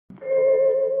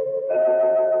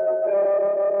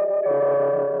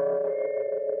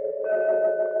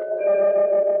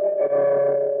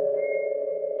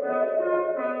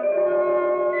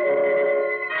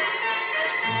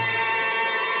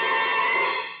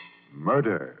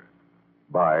Murder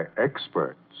by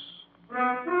Experts. The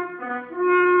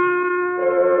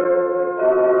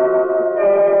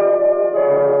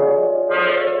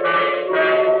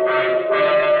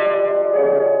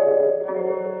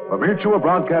Mutual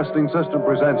Broadcasting System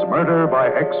presents Murder by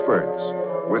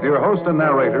Experts, with your host and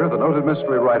narrator, the noted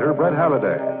mystery writer, Brett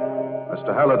Halliday.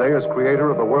 Mr. Halliday is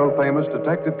creator of the world-famous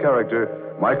detective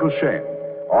character, Michael Shayne,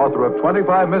 author of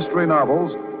 25 mystery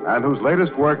novels, and whose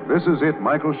latest work, This Is It,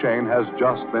 Michael Shayne, has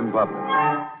just been published.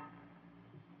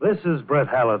 This is Brett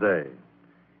Halliday.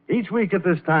 Each week at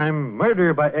this time,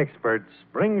 Murder by Experts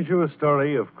brings you a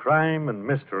story of crime and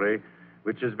mystery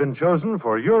which has been chosen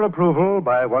for your approval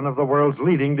by one of the world's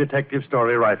leading detective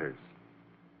story writers.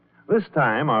 This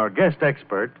time, our guest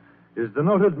expert is the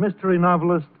noted mystery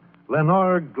novelist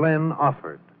Lenore Glenn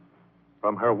Alfred.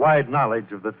 From her wide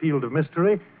knowledge of the field of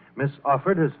mystery, Miss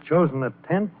Alfred has chosen a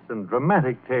tense and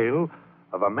dramatic tale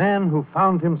of a man who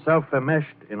found himself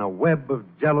enmeshed in a web of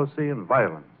jealousy and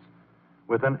violence,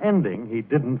 with an ending he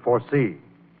didn't foresee,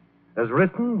 as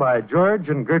written by George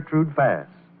and Gertrude Fass.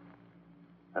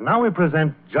 And now we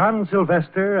present John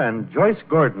Sylvester and Joyce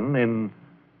Gordon in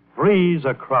Freeze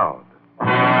a Crowd.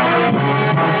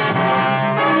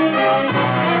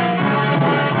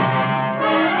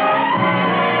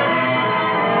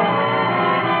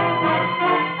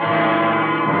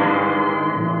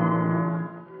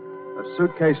 A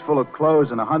suitcase full of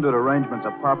clothes and 100 arrangements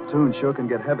of pop tunes sure can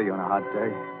get heavy on a hot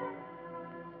day.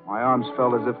 My arms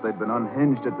felt as if they'd been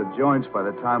unhinged at the joints by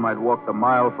the time I'd walked the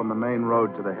mile from the main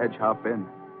road to the Hedge Hop Inn.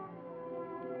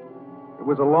 It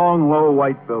was a long, low,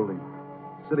 white building,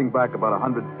 sitting back about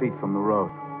 100 feet from the road.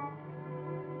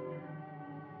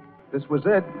 This was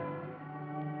it.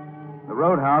 The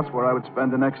roadhouse where I would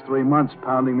spend the next 3 months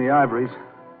pounding the ivories.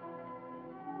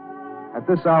 At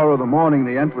this hour of the morning,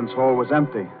 the entrance hall was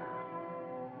empty,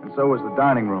 and so was the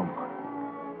dining room.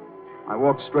 I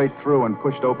walked straight through and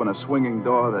pushed open a swinging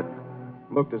door that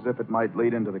looked as if it might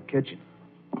lead into the kitchen.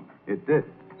 It did.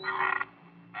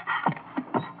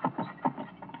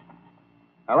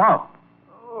 Hello.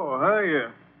 Oh,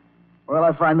 hiya. Where'll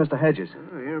I find Mr. Hedges?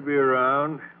 Oh, he'll be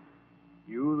around.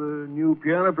 You the new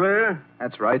piano player?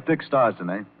 That's right. Dick Starr's the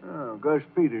name. Oh, Gus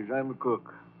Peters. I'm the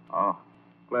cook. Oh,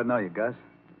 glad to know you, Gus.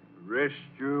 Rest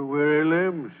your weary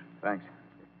limbs. Thanks.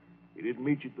 He didn't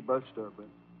meet you at the bus stop, eh?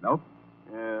 Nope.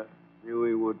 Yeah, knew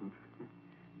he wouldn't.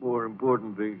 More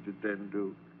important things to tend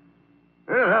to.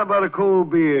 Well, how about a cold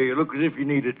beer? You look as if you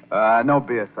need it. No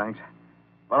beer, thanks.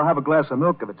 Well, I'll have a glass of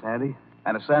milk if it's handy.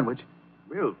 And a sandwich.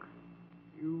 Milk?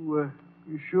 You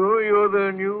sure you're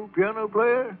the new piano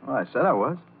player? Well, I said I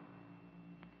was.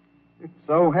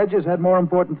 So Hedges had more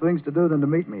important things to do than to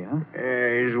meet me, huh? Yeah,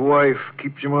 his wife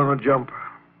keeps him on the jump.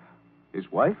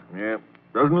 His wife? Yeah,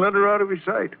 doesn't let her out of his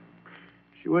sight.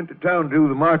 She went to town to do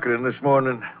the marketing this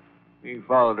morning. He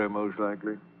followed her, most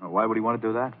likely. Well, why would he want to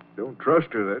do that? Don't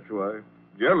trust her, that's why.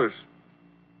 Jealous.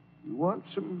 You want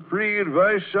some free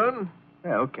advice, son?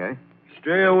 Yeah, okay.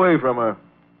 Stay away from her.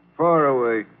 Far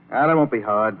away. That won't be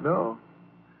hard. No?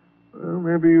 Well,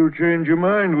 maybe you'll change your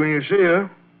mind when you see her.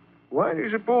 Why do you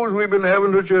suppose we've been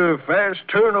having such a fast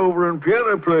turnover in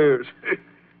piano players?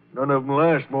 None of them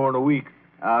last more than a week.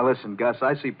 Listen, Gus,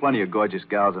 I see plenty of gorgeous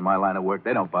gals in my line of work.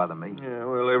 They don't bother me. Yeah,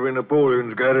 well, every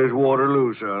Napoleon's got his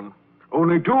Waterloo, son.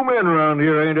 Only 2 men around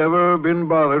here ain't ever been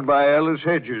bothered by Alice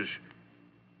Hedges.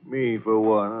 Me, for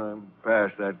one, I'm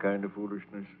past that kind of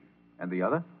foolishness. And the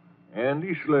other?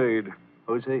 Andy Slade.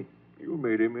 Who's he? You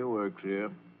made him. He works here.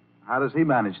 How does he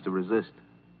manage to resist?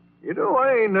 You know,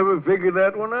 I ain't never figured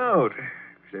that one out.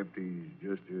 Except he's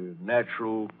just a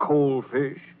natural cold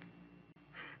fish.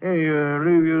 Hey,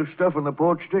 leave your stuff on the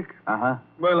porch, Dick? Uh-huh.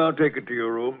 Well, I'll take it to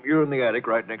your room. You're in the attic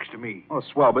right next to me. Oh,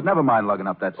 swell, but never mind lugging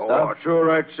up that stuff. Oh, it's all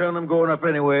right, son. I'm going up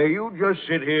anyway. You just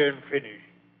sit here and finish.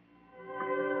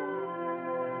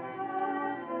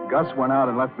 Gus went out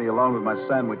and left me alone with my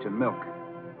sandwich and milk.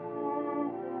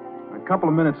 A couple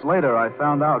of minutes later, I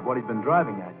found out what he'd been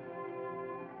driving at.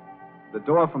 The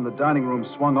door from the dining room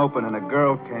swung open and a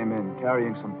girl came in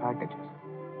carrying some packages.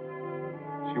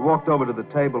 She walked over to the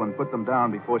table and put them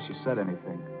down before she said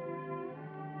anything.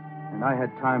 And I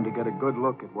had time to get a good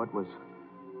look at what was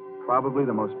probably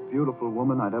the most beautiful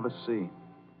woman I'd ever seen.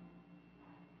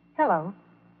 Hello.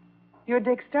 You're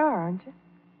Dick Starr, aren't you?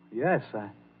 Yes,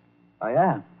 I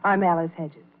am. I'm Alice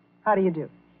Hedges. How do you do?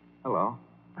 Hello.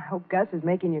 I hope Gus is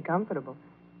making you comfortable.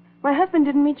 My husband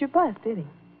didn't meet your bus, did he?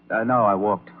 No, I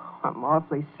walked. I'm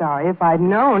awfully sorry. If I'd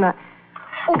known,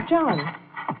 Oh, John.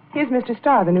 Here's Mr.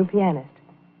 Starr, the new pianist.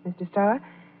 Mr. Starr,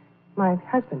 my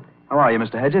husband. How are you,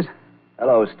 Mr. Hedges?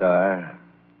 Hello, Star.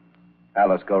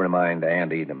 Alice, go remind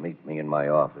Andy to meet me in my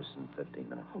office in 15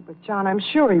 minutes. Oh, but, John, I'm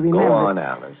sure he remembers. Go on,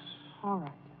 Alice. All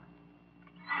right.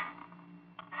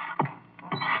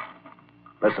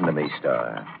 Listen to me,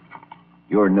 Star.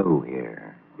 You're new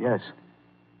here. Yes.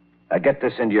 Now get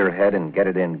this into your head and get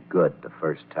it in good the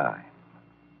first time.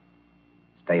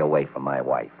 Stay away from my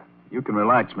wife. You can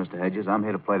relax, Mr. Hedges. I'm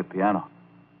here to play the piano.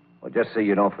 Well, just so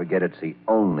you don't forget it's the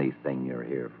only thing you're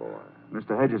here for.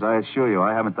 Mr. Hedges, I assure you,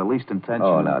 I haven't the least intention.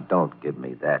 Oh, now, don't give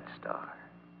me that, Star.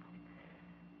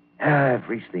 I've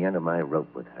reached the end of my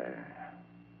rope with her.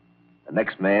 The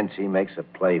next man she makes a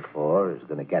play for is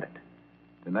going to get it.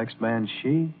 The next man,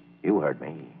 she? You heard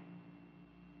me.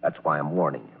 That's why I'm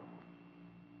warning you.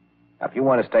 Now, if you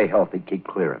want to stay healthy, keep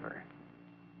clear of her.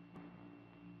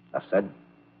 Enough said?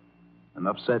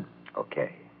 Enough said.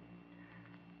 Okay.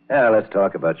 Now, let's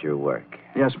talk about your work.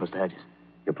 Yes, Mr. Hedges.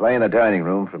 You play in the dining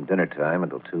room from dinner time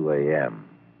until 2 a.m.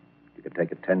 You can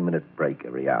take a 10-minute break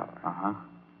every hour. Uh-huh.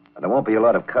 And there won't be a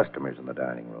lot of customers in the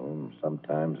dining room.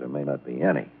 Sometimes there may not be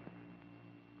any.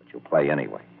 But you'll play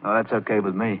anyway. Oh, that's okay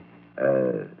with me.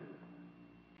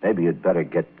 Maybe you'd better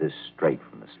get this straight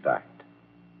from the start.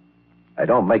 I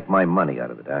don't make my money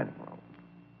out of the dining room.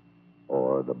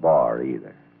 Or the bar,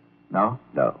 either. No?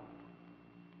 No.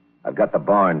 I've got the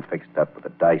barn fixed up with a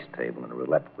dice table and a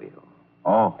roulette wheel.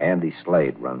 Oh. Andy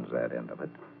Slade runs that end of it.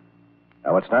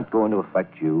 Now, it's not going to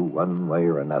affect you one way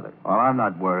or another. Well, I'm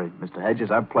not worried, Mr.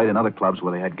 Hedges. I've played in other clubs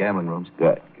where they had gambling rooms.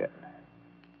 Good, good.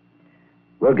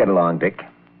 We'll get along, Dick.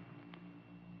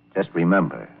 Just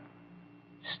remember,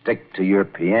 stick to your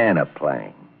piano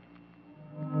playing.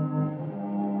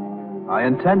 I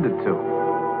intended to.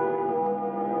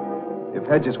 If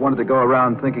Hedges wanted to go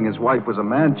around thinking his wife was a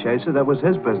man chaser, that was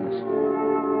his business.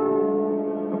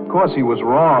 Of course, he was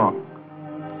wrong.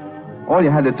 All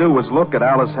you had to do was look at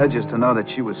Alice Hedges to know that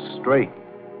she was straight.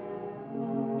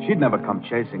 She'd never come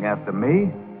chasing after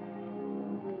me.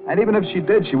 And even if she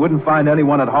did, she wouldn't find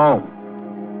anyone at home.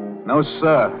 No,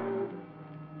 sir.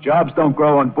 Jobs don't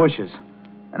grow on bushes.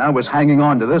 And I was hanging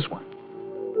on to this one.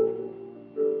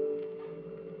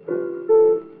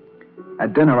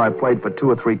 At dinner, I played for 2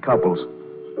 or 3 couples.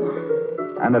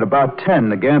 And at about 10,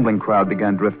 the gambling crowd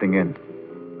began drifting in.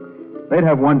 They'd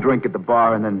have one drink at the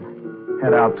bar and then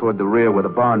head out toward the rear where the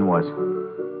barn was.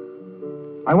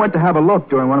 I went to have a look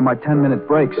during one of my 10-minute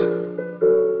breaks.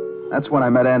 That's when I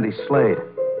met Andy Slade.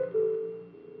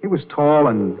 He was tall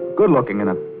and good-looking in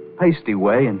a pasty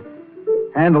way and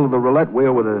handled the roulette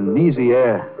wheel with an easy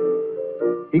air.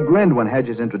 He grinned when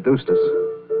Hedges introduced us.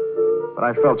 But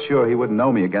I felt sure he wouldn't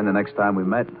know me again the next time we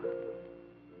met.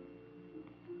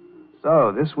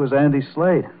 So, this was Andy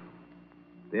Slade.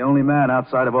 The only man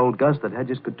outside of old Gus that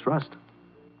Hedges could trust.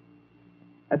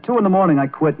 At 2 a.m, I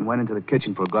quit and went into the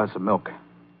kitchen for a glass of milk.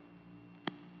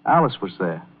 Alice was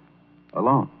there,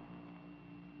 alone.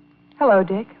 Hello,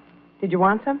 Dick. Did you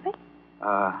want something?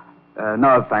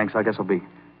 No, thanks. I guess I'll be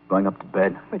going up to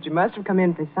bed. But you must have come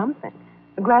in for something.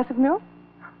 A glass of milk?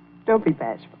 Don't be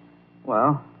bashful.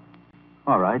 Well,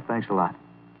 all right. Thanks a lot.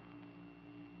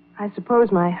 I suppose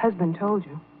my husband told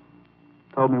you.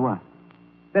 Told me what?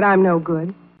 That I'm no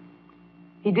good.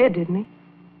 He did, didn't he?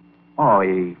 Oh,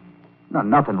 No,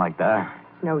 nothing like that.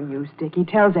 It's no use, Dick. He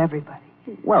tells everybody.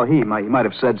 Well, he might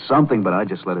have said something, but I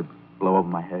just let it blow over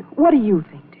my head. What do you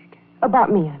think, Dick?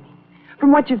 About me, I mean.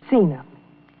 From what you've seen of me.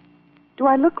 Do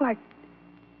I look like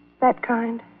that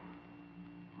kind?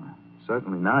 Well,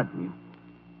 certainly not.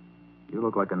 You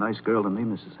look like a nice girl to me,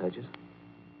 Mrs. Hedges.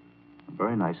 A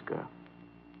very nice girl.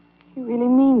 You really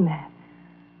mean that?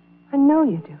 I know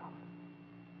you do.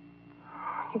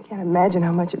 You can't imagine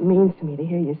how much it means to me to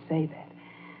hear you say that.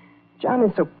 John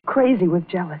is so crazy with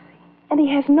jealousy. And he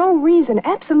has no reason,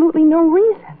 absolutely no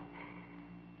reason.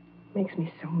 Makes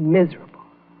me so miserable.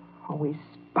 Always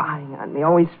spying on me,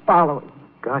 always following me.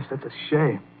 Gosh, that's a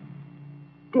shame.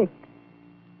 Dick,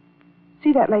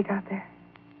 see that lake out there?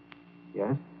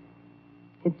 Yes?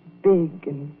 It's big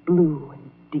and blue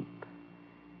and deep.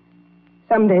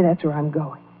 Someday that's where I'm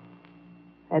going.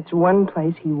 That's one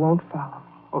place he won't follow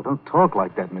me. Oh, don't talk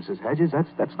like that, Mrs. Hedges.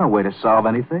 That's no way to solve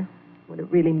anything. Would it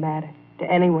really matter to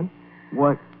anyone?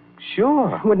 What?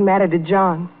 Sure. It wouldn't matter to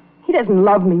John. He doesn't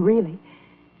love me, really.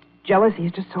 Jealousy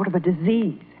is just sort of a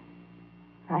disease.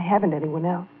 I haven't anyone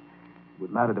else. It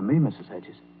would matter to me, Mrs.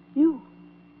 Hedges. You?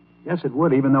 Yes, it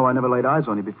would, even though I never laid eyes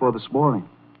on you before this morning.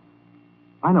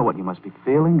 I know what you must be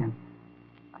feeling, and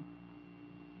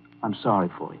I'm sorry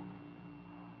for you.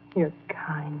 You're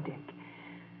kind, Dick.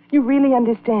 You really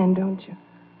understand, don't you?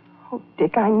 Oh,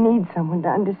 Dick, I need someone to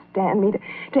understand me,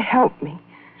 to help me.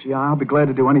 Gee, I'll be glad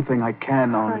to do anything I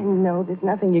can on... I know there's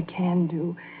nothing you can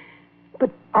do.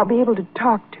 But I'll be able to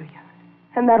talk to you.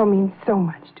 And that'll mean so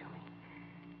much to me.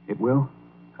 It will?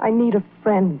 I need a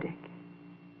friend, Dick.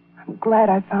 I'm glad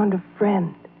I found a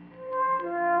friend.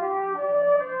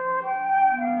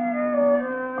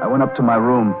 I went up to my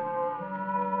room,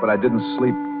 but I didn't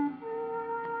sleep.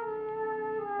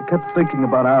 I kept thinking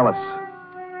about Alice.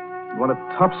 What a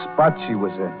tough spot she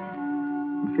was in.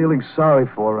 And feeling sorry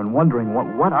for her and wondering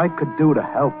what I could do to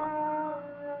help.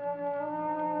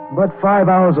 But 5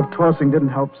 hours of tossing didn't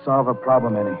help solve her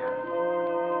problem any.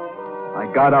 I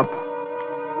got up,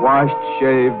 washed,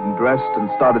 shaved, and dressed, and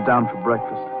started down for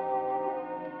breakfast.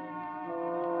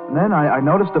 And then I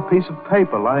noticed a piece of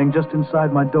paper lying just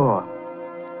inside my door.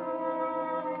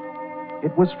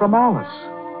 It was from Alice,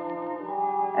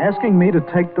 asking me to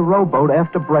take the rowboat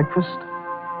after breakfast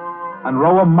and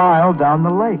row a mile down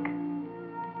the lake.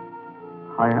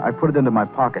 I put it into my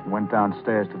pocket and went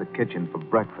downstairs to the kitchen for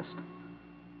breakfast.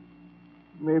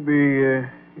 Maybe you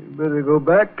better go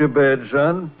back to bed,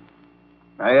 son.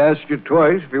 I asked you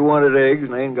twice if you wanted eggs,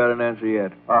 and I ain't got an answer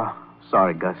yet. Oh,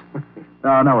 sorry, Gus.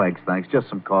 No eggs, thanks. Just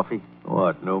some coffee.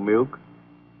 What, no milk?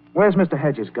 Where's Mr.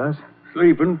 Hedges, Gus?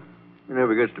 Sleeping. He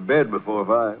never gets to bed before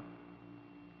 5.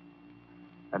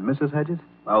 And Mrs. Hedges?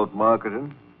 Out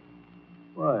marketing.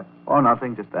 Why? Oh,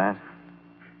 nothing. Just asked.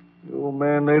 The old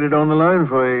man laid it on the line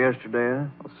for you yesterday, huh?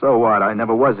 Well, so what? I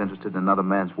never was interested in another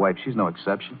man's wife. She's no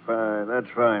exception. Fine. That's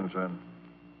fine, son.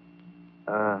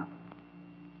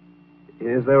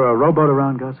 Is there a rowboat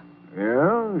around, Gus?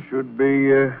 Yeah, should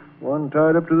be one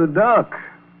tied up to the dock.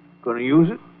 Gonna use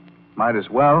it? Might as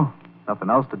well. Nothing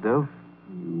else to do.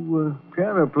 You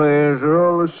piano players are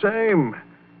all the same.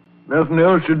 Nothing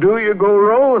else to do, you go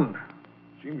rowing.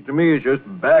 Seems to me it's just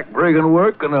back-breaking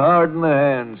work and hard in the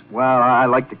hands. Well, I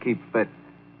like to keep fit.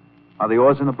 Are the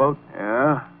oars in the boat?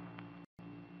 Yeah?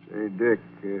 Say, Dick,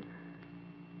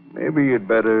 maybe you'd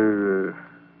better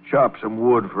chop some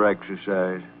wood for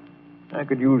exercise. I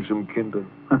could use some kindling.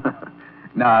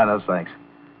 No, thanks.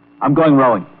 I'm going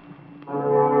rowing.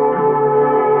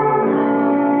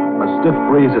 A stiff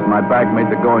breeze at my back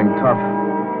made the going tough.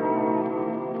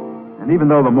 And even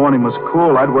though the morning was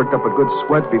cool, I'd worked up a good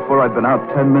sweat before I'd been out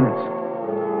 10 minutes.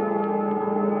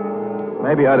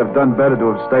 Maybe I'd have done better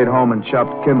to have stayed home and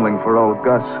chopped kindling for old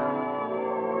Gus.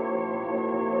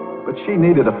 But she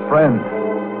needed a friend.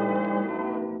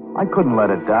 I couldn't let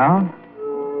her down.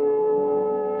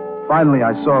 Finally,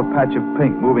 I saw a patch of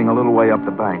pink moving a little way up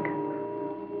the bank.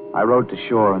 I rowed to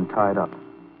shore and tied up.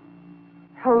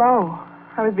 Hello.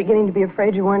 I was beginning to be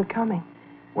afraid you weren't coming.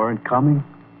 Weren't coming?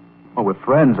 Well, we're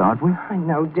friends, aren't we? I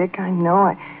know, Dick, I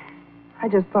know. I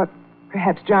just thought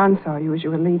perhaps John saw you as you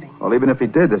were leaving. Well, even if he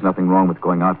did, there's nothing wrong with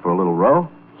going out for a little row.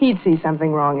 He'd see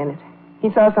something wrong in it.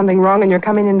 He saw something wrong in your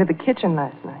coming into the kitchen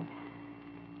last night.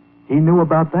 He knew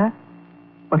about that?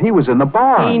 But he was in the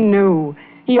barn. He knew.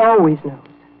 He always knows.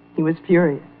 He was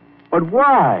furious. But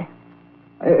why?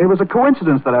 It was a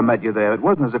coincidence that I met you there. It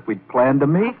wasn't as if we'd planned to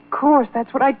meet. Of course,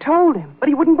 that's what I told him. But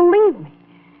he wouldn't believe me.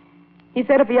 He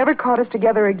said if he ever caught us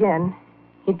together again,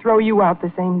 he'd throw you out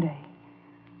the same day.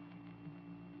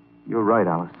 You're right,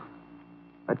 Alice.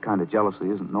 That kind of jealousy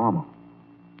isn't normal.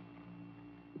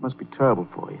 It must be terrible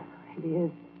for you.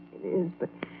 It is, but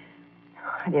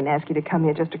I didn't ask you to come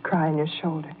here just to cry on your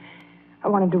shoulder. I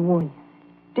wanted to warn you.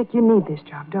 Dick, you need this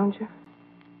job, don't you?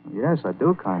 Yes, I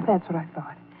do, kind of. That's what I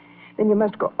thought. Then you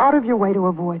must go out of your way to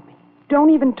avoid me. Don't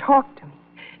even talk to me.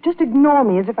 Just ignore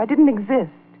me as if I didn't exist.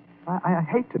 I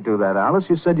hate to do that, Alice.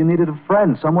 You said you needed a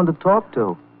friend, someone to talk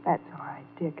to. That's all right,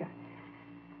 Dick.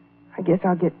 I guess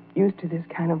I'll get used to this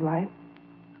kind of life.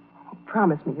 Oh,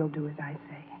 promise me you'll do as I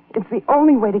say. It's the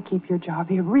only way to keep your job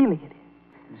here. Really, it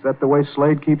is. Is that the way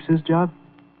Slade keeps his job?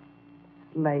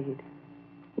 Slade.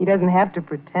 He doesn't have to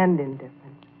pretend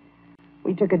indifference.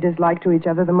 We took a dislike to each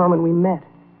other the moment we met.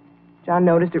 John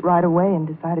noticed it right away and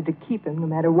decided to keep him no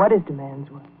matter what his demands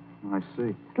were. I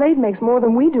see. Slade makes more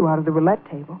than we do out of the roulette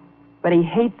table. But he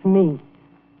hates me.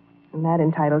 And that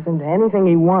entitles him to anything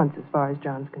he wants as far as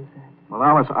John's concerned. Well,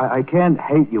 Alice, I can't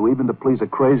hate you even to please a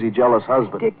crazy, jealous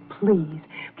husband. Dick, please.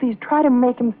 Please try to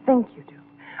make him think you do.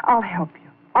 I'll help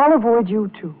you. I'll avoid you,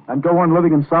 too. And go on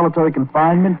living in solitary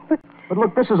confinement? But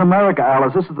look, this is America,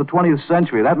 Alice. This is the 20th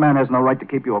century. That man has no right to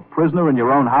keep you a prisoner in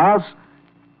your own house.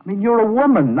 I mean, you're a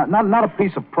woman, not a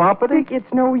piece of property. Dick,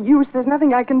 it's no use. There's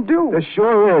nothing I can do. There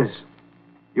sure is.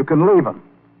 You can leave him.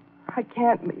 I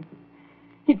can't leave him.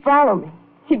 He'd follow me.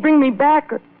 He'd bring me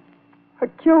back or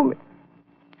kill me.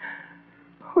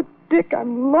 Oh, Dick,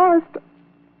 I'm lost.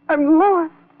 I'm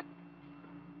lost.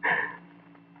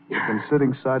 We've been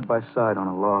sitting side by side on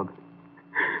a log.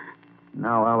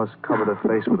 Now Alice covered her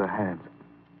face with her hands.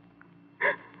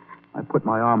 I put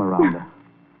my arm around her.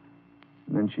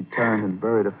 And then she turned and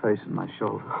buried her face in my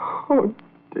shoulder. Oh,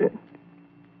 Dick.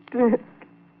 Dick.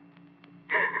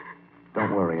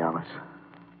 Don't worry, Alice.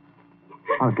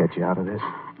 I'll get you out of this.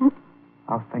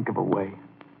 I'll think of a way.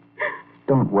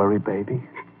 Don't worry, baby.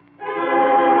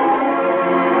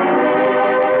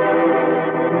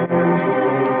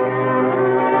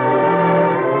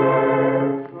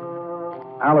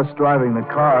 Alice, driving the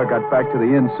car, got back to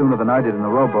the inn sooner than I did in the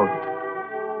rowboat.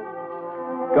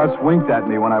 Gus winked at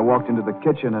me when I walked into the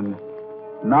kitchen and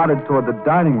nodded toward the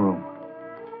dining room.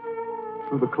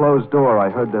 Through the closed door, I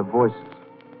heard their voices.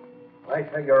 I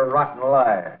say you're a rotten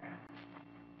liar.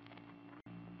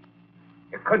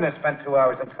 You couldn't have spent 2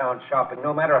 hours in town shopping,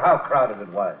 no matter how crowded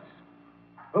it was.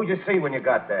 Who'd you see when you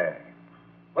got there?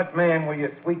 What man were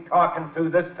you sweet-talking to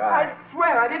this time? I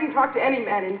swear I didn't talk to any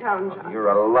man in town, John. You're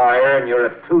a liar, and you're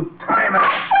a two-timer.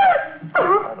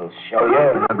 That'll show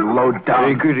you. And low down.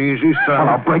 Take it easy, son.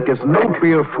 I'll break his neck. Don't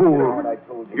be a fool.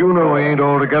 You know he ain't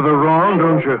altogether wrong,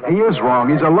 don't you? He is wrong.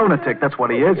 He's a lunatic. That's what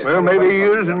he is. Well, maybe he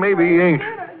is and maybe he ain't.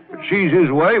 But she's his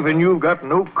wife, and you've got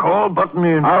no call butting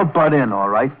in. I'll butt in, all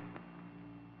right.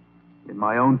 In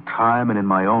my own time and in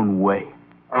my own way.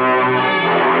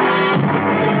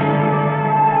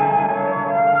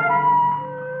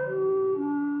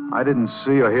 I didn't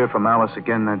see or hear from Alice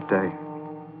again that day.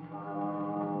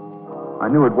 I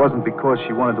knew it wasn't because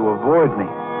she wanted to avoid me.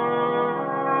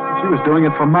 She was doing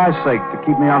it for my sake, to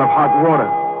keep me out of hot water.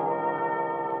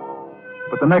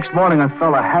 But the next morning, I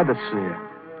felt I had to see her.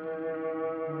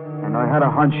 And I had a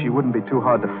hunch she wouldn't be too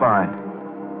hard to find.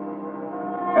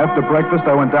 After breakfast,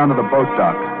 I went down to the boat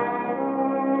dock.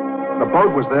 The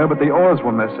boat was there, but the oars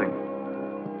were missing.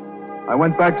 I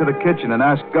went back to the kitchen and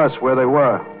asked Gus where they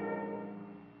were.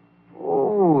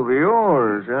 Oh, the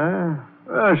oars, huh?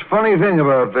 Well, there's a funny thing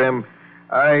about them.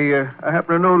 I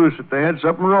happened to notice that they had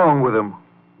something wrong with them.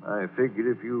 I figured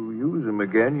if you use them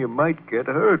again, you might get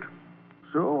hurt.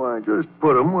 So I just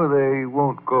put them where they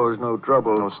won't cause no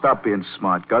trouble. Oh, stop being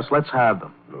smart, Gus. Let's have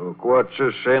them. Look, what's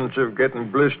the sense of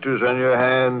getting blisters on your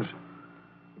hands?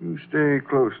 You stay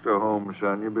close to home,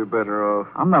 son. You'll be better off.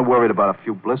 I'm not worried about a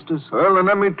few blisters. Well, then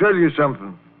let me tell you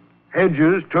something.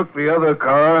 Hedges took the other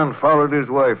car and followed his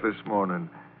wife this morning.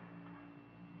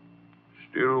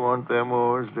 Still want them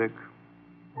oars, Dick?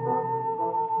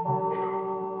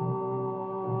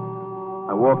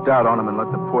 I walked out on him and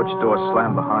let the porch door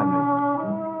slam behind me.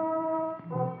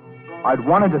 I'd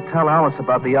wanted to tell Alice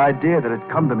about the idea that had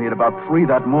come to me at about 3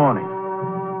 that morning.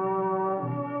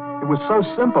 It was so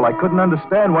simple, I couldn't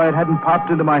understand why it hadn't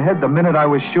popped into my head the minute I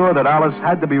was sure that Alice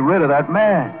had to be rid of that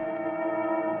man.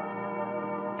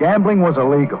 Gambling was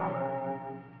illegal.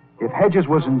 If Hedges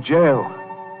was in jail,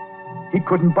 he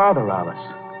couldn't bother Alice,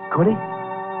 could he?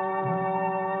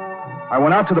 I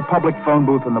went out to the public phone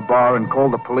booth in the bar and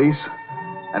called the police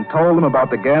and told them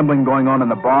about the gambling going on in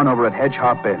the barn over at Hedge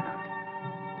Hop Inn.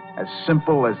 As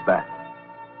simple as that.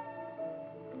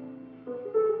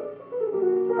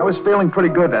 I was feeling pretty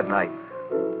good that night,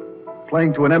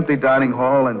 playing to an empty dining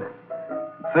hall and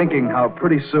thinking how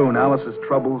pretty soon Alice's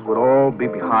troubles would all be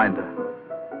behind her,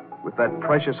 with that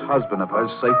precious husband of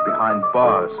hers safe behind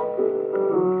bars.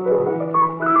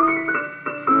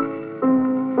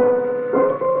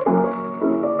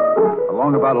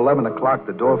 Along about 11 o'clock,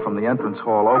 the door from the entrance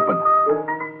hall opened,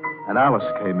 and Alice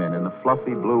came in a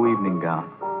fluffy blue evening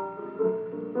gown.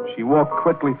 She walked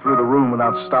quickly through the room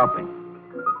without stopping.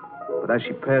 But as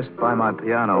she passed by my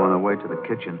piano on her way to the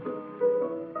kitchen,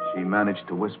 she managed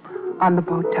to whisper. On the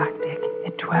boat dock, Dick,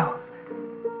 at 12.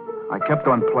 I kept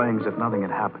on playing as if nothing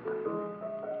had happened.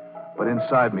 But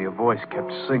inside me, a voice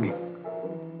kept singing.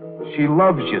 She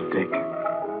loves you, Dick.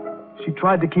 She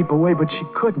tried to keep away, but she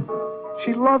couldn't.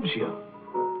 She loves you.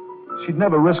 She'd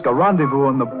never risk a rendezvous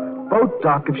on the boat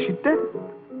dock if she didn't.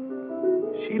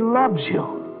 She loves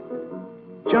you.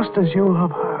 Just as you love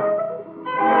her.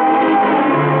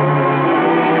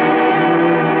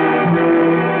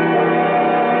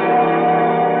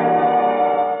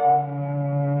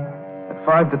 At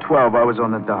 5 to 12, I was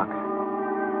on the dock.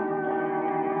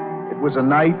 It was a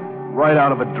night right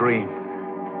out of a dream.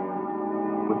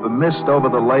 With the mist over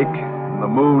the lake and the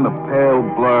moon a pale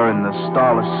blur in the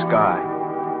starless sky.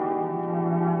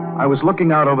 I was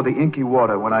looking out over the inky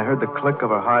water when I heard the click of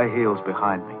her high heels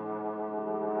behind me.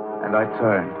 And I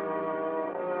turned.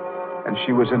 And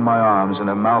she was in my arms, and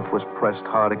her mouth was pressed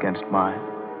hard against mine.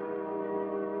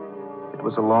 It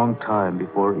was a long time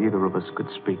before either of us could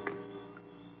speak.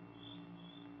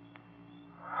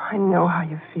 I know how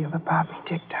you feel about me,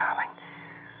 Dick, darling.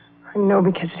 I know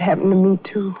because it happened to me,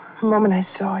 too. The moment I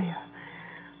saw you.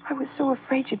 I was so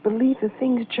afraid you'd believe the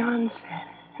things John said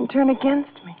and turn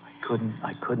against me.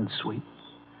 I couldn't, sweet.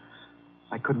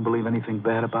 I couldn't believe anything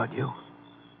bad about you.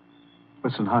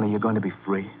 Listen, honey, you're going to be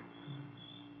free.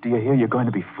 Do you hear? You're going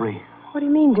to be free. What do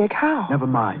you mean, Dick? How? Never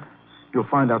mind. You'll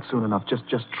find out soon enough. Just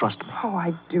trust me. Oh,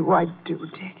 I do,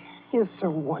 Dick. You're so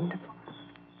wonderful.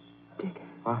 Dick.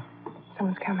 What?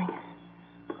 Someone's coming.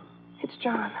 It's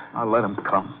John. I'll let him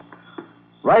come.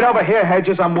 Right over here,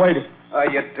 Hedges. I'm waiting. Oh,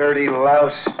 you dirty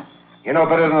louse. You know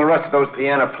better than the rest of those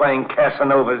piano-playing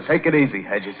Casanovas. Take it easy,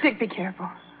 Hedges. Dick, be careful.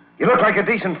 You look like a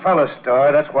decent fellow,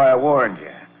 Star. That's why I warned you.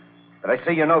 But I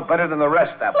see you know better than the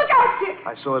rest of them. Look out, Dick!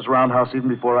 I saw his roundhouse even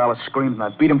before Alice screamed, and I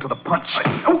beat him to the punch.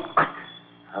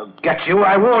 I'll get you.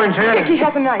 I warned you. Dick, he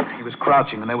has a knife. He was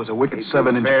crouching, and there was a wicked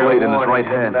 7-inch blade in his right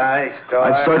hand. I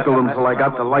circled him until I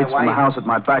got the lights from the house at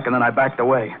my back, and then I backed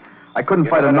away. I couldn't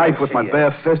fight a knife with my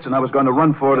bare fist, and I was going to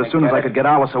run for it as soon as I could get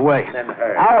Alice away.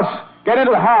 Alice, get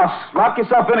into the house. Lock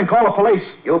yourself in and call the police.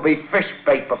 You'll be fish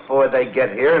bait before they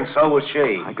get here, and so will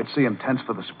she. I could see him tense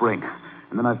for the spring,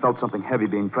 and then I felt something heavy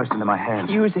being pressed into my hand.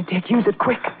 Use it, Dick. Use it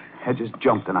quick. Hedges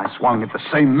jumped, and I swung at the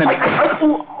same minute.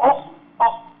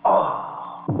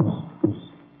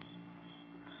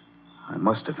 I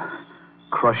must have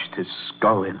crushed his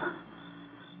skull in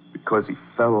because he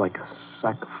fell like a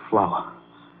sack of flour.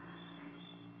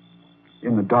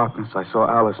 In the darkness, I saw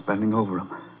Alice bending over him.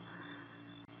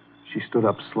 She stood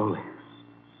up slowly.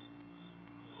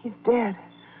 He's dead.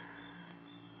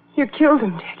 You killed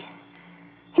him, Dick.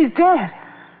 He's dead.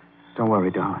 Don't worry,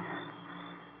 darling.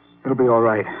 It'll be all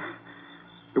right.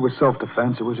 It was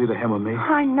self-defense. It was either him or me.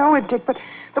 I know it, Dick, but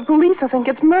the police will think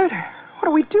it's murder. What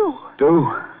do we do?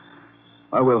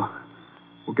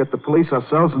 We'll get the police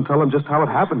ourselves and tell them just how it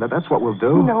happened. That's what we'll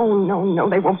do. No.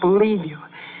 They won't believe you.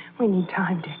 We need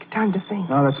time, Dick. Time to think.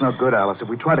 No, that's not good, Alice. If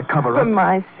we try to cover For up...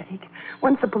 my sake.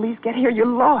 Once the police get here, you're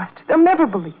lost. They'll never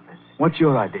believe us. What's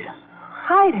your idea?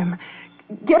 Hide him.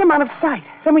 Get him out of sight.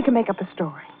 Then we can make up a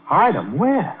story. Hide him?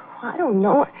 Where? I don't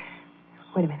know.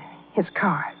 Wait a minute. His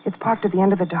car. It's parked at the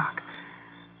end of the dock.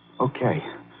 Okay.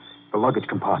 The luggage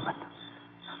compartment.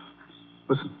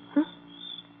 Listen. Huh?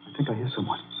 I think I hear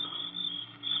someone.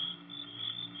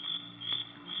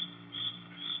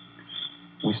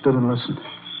 We stood and listened.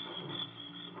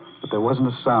 But there wasn't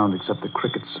a sound except the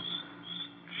crickets,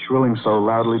 shrilling so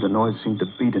loudly the noise seemed to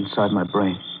beat inside my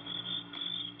brain.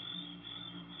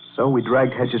 So we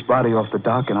dragged Hedges' body off the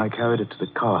dock, and I carried it to the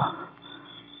car.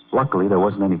 Luckily, there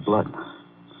wasn't any blood.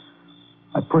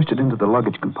 I pushed it into the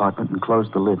luggage compartment and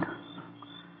closed the lid.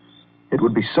 It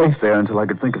would be safe there until I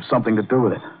could think of something to do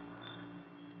with it.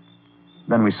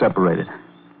 Then we separated.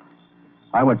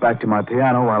 I went back to my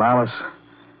piano while Alice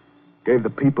gave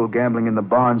the people gambling in the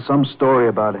barn some story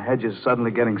about Hedges suddenly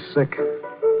getting sick.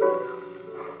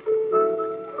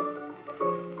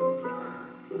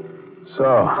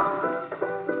 So,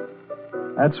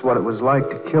 that's what it was like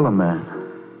to kill a man.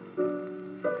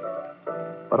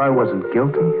 But I wasn't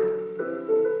guilty.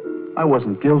 I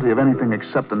wasn't guilty of anything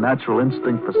except a natural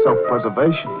instinct for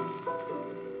self-preservation.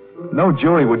 No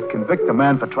jury would convict a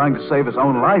man for trying to save his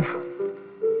own life.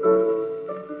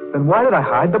 Then why did I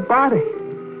hide the body?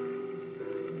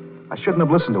 I shouldn't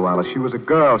have listened to Alice. She was a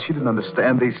girl. She didn't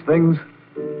understand these things.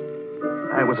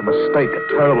 It was a mistake, a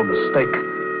terrible mistake.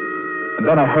 And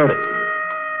then I heard it.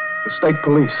 The state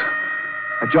police.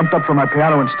 I jumped up from my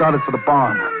piano and started for the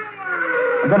barn.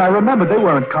 And then I remembered they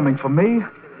weren't coming for me.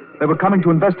 They were coming to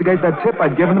investigate that tip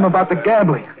I'd given them about the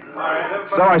gambling.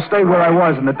 So I stayed where I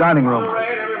was in the dining room,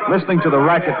 listening to the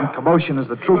racket and commotion as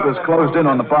the troopers closed in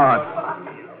on the barn.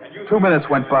 2 minutes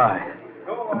went by,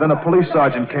 and then a police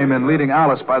sergeant came in, leading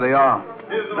Alice by the arm.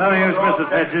 No use, Mrs.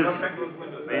 Hedges.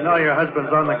 We know your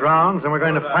husband's on the grounds, and we're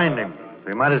going to find him. So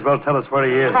you might as well tell us where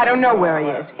he is. I don't know where he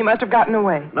is. He must have gotten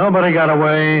away. Nobody got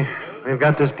away. We've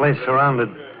got this place surrounded.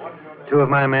 2 of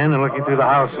my men are looking through the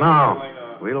house now.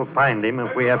 We'll find him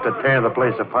if we have to tear the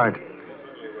place apart.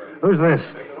 Who's this?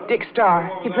 Dick Starr.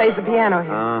 He plays the piano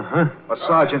here. Uh-huh.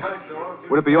 Sergeant,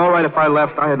 would it be all right if I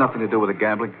left? I had nothing to do with the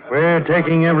gambling. We're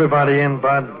taking everybody in,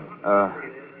 Bud.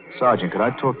 Sergeant, could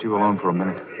I talk to you alone for a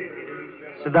minute?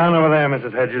 Sit down over there,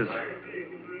 Mrs. Hedges.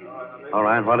 All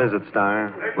right, what is it,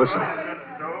 Starr? Listen,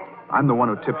 I'm the one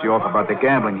who tipped you off about the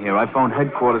gambling here. I phoned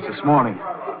headquarters this morning.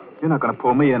 You're not going to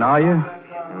pull me in, are you?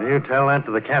 Well, you tell that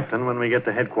to the captain when we get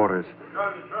to headquarters.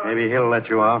 Maybe he'll let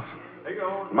you off.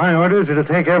 My orders are to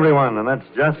take everyone, and that's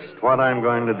just what I'm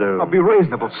going to do. I'll be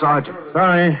reasonable, Sergeant.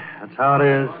 Sorry, that's how it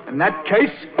is. In that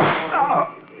case...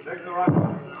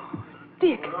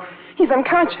 Dick, he's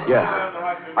unconscious.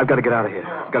 Yeah. I've got to get out of here.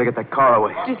 I've got to get that car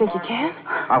away. Do you think you can?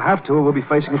 I'll have to, or we'll be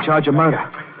facing a charge of murder.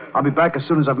 I'll be back as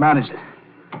soon as I've managed it.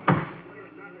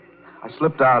 I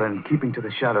slipped out and, keeping to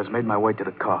the shadows, made my way to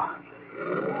the car.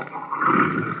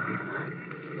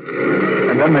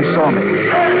 And then they saw me.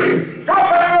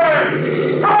 Stop anywhere!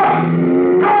 Stop!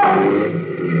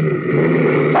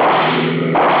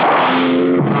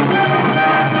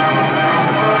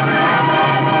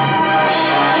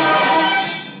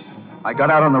 I got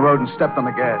out on the road and stepped on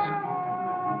the gas.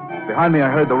 Behind me, I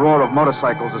heard the roar of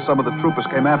motorcycles as some of the troopers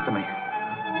came after me.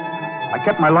 I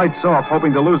kept my lights off,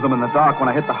 hoping to lose them in the dark when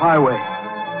I hit the highway.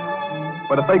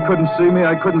 But if they couldn't see me,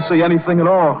 I couldn't see anything at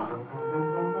all.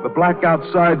 The black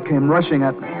outside came rushing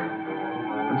at me.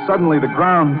 And suddenly the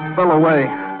ground fell away.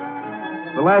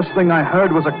 The last thing I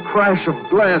heard was a crash of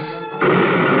glass.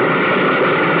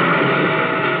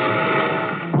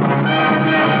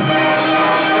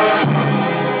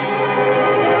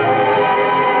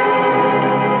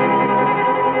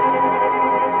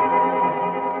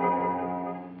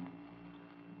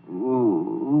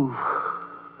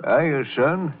 Hiya,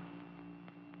 son.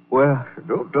 Where?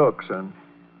 Don't talk, son.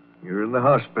 You're in the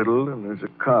hospital, and there's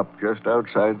a cop just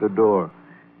outside the door.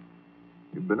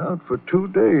 You've been out for 2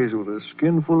 days with a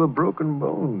skin full of broken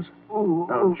bones.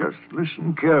 Now, just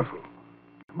listen careful.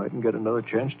 I mightn't get another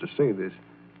chance to say this.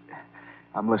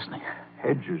 I'm listening.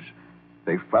 Hedges.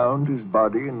 They found his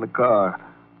body in the car.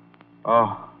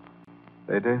 Oh,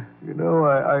 they did? You know,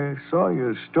 I saw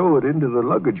you stow it into the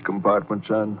luggage compartment,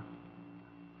 son.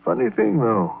 Funny thing,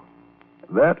 though.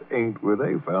 That ain't where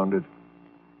they found it.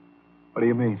 What do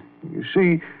you mean? You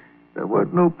see, there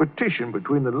wasn't no partition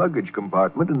between the luggage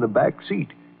compartment and the back seat.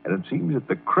 And it seems that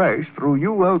the crash threw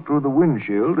you out through the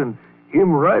windshield and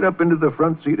him right up into the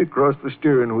front seat across the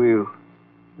steering wheel.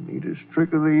 The neatest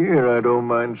trick of the year, I don't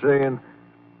mind saying.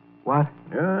 What?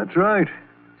 Yeah, that's right.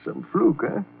 Some fluke,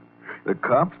 huh? The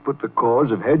cops put the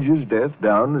cause of Hedges' death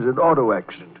down as an auto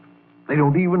accident. They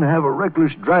don't even have a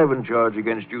reckless driving charge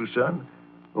against you, son.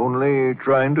 Only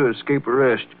trying to escape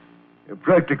arrest. You're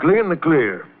practically in the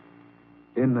clear.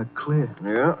 In the clear?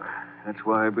 Yeah. That's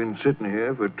why I've been sitting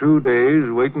here for 2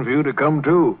 days waiting for you to come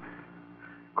to.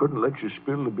 Couldn't let you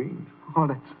spill the beans.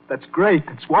 Oh, that's great.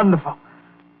 It's wonderful.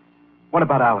 What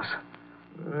about Alice?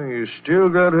 You still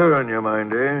got her on your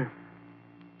mind, eh?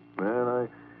 Well,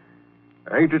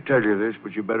 I hate to tell you this,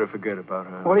 but you better forget about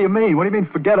her. What do you mean? What do you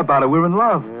mean forget about her? We're in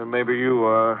love. Yeah, maybe you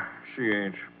are. She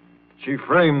ain't. She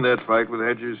framed that fight with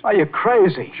Hedges. Are you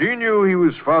crazy? She knew he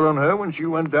was following her when she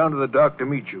went down to the dock to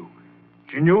meet you.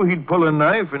 She knew he'd pull a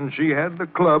knife, and she had the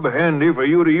club handy for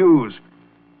you to use.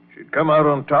 She'd come out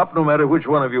on top no matter which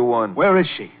one of you won. Where is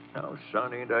she? Now,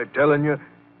 son, ain't I telling you?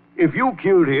 If you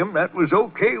killed him, that was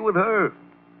okay with her.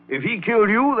 If he killed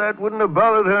you, that wouldn't have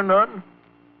bothered her none.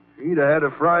 He'd have had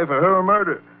a fry for her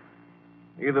murder.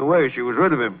 Either way, she was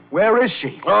rid of him. Where is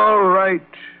she? All right.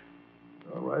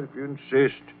 All right, if you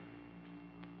insist.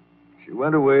 She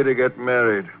went away to get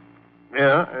married.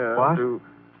 Yeah. What?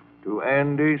 To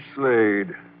Andy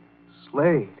Slade.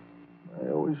 Slade? I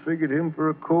always figured him for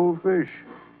a cold fish.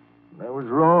 And I was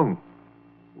wrong.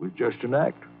 It was just an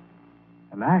act.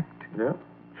 An act? Yeah.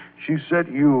 She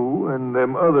set you and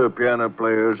them other piano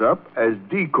players up as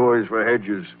decoys for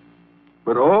Hedges.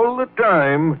 But all the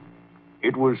time,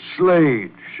 it was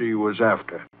Slade she was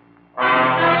after.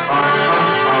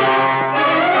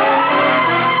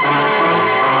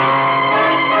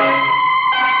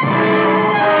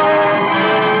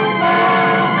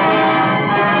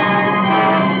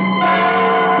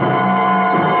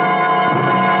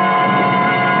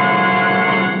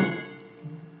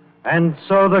 And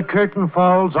so the curtain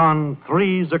falls on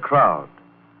Three's a Crowd,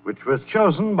 which was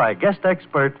chosen by guest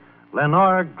expert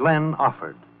Lenore Glenn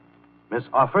Offord. Miss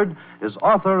Offord is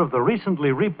author of the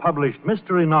recently republished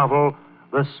mystery novel,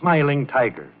 The Smiling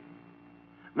Tiger.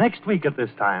 Next week at this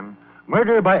time,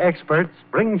 Murder by Experts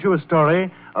brings you a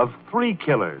story of 3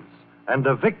 killers and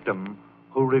a victim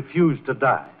who refused to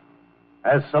die,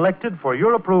 as selected for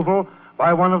your approval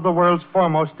by one of the world's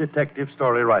foremost detective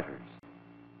story writers.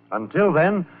 Until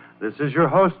then, this is your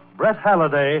host, Brett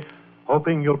Halliday,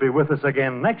 hoping you'll be with us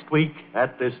again next week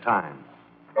at this time.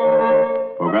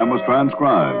 Program was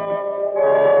transcribed.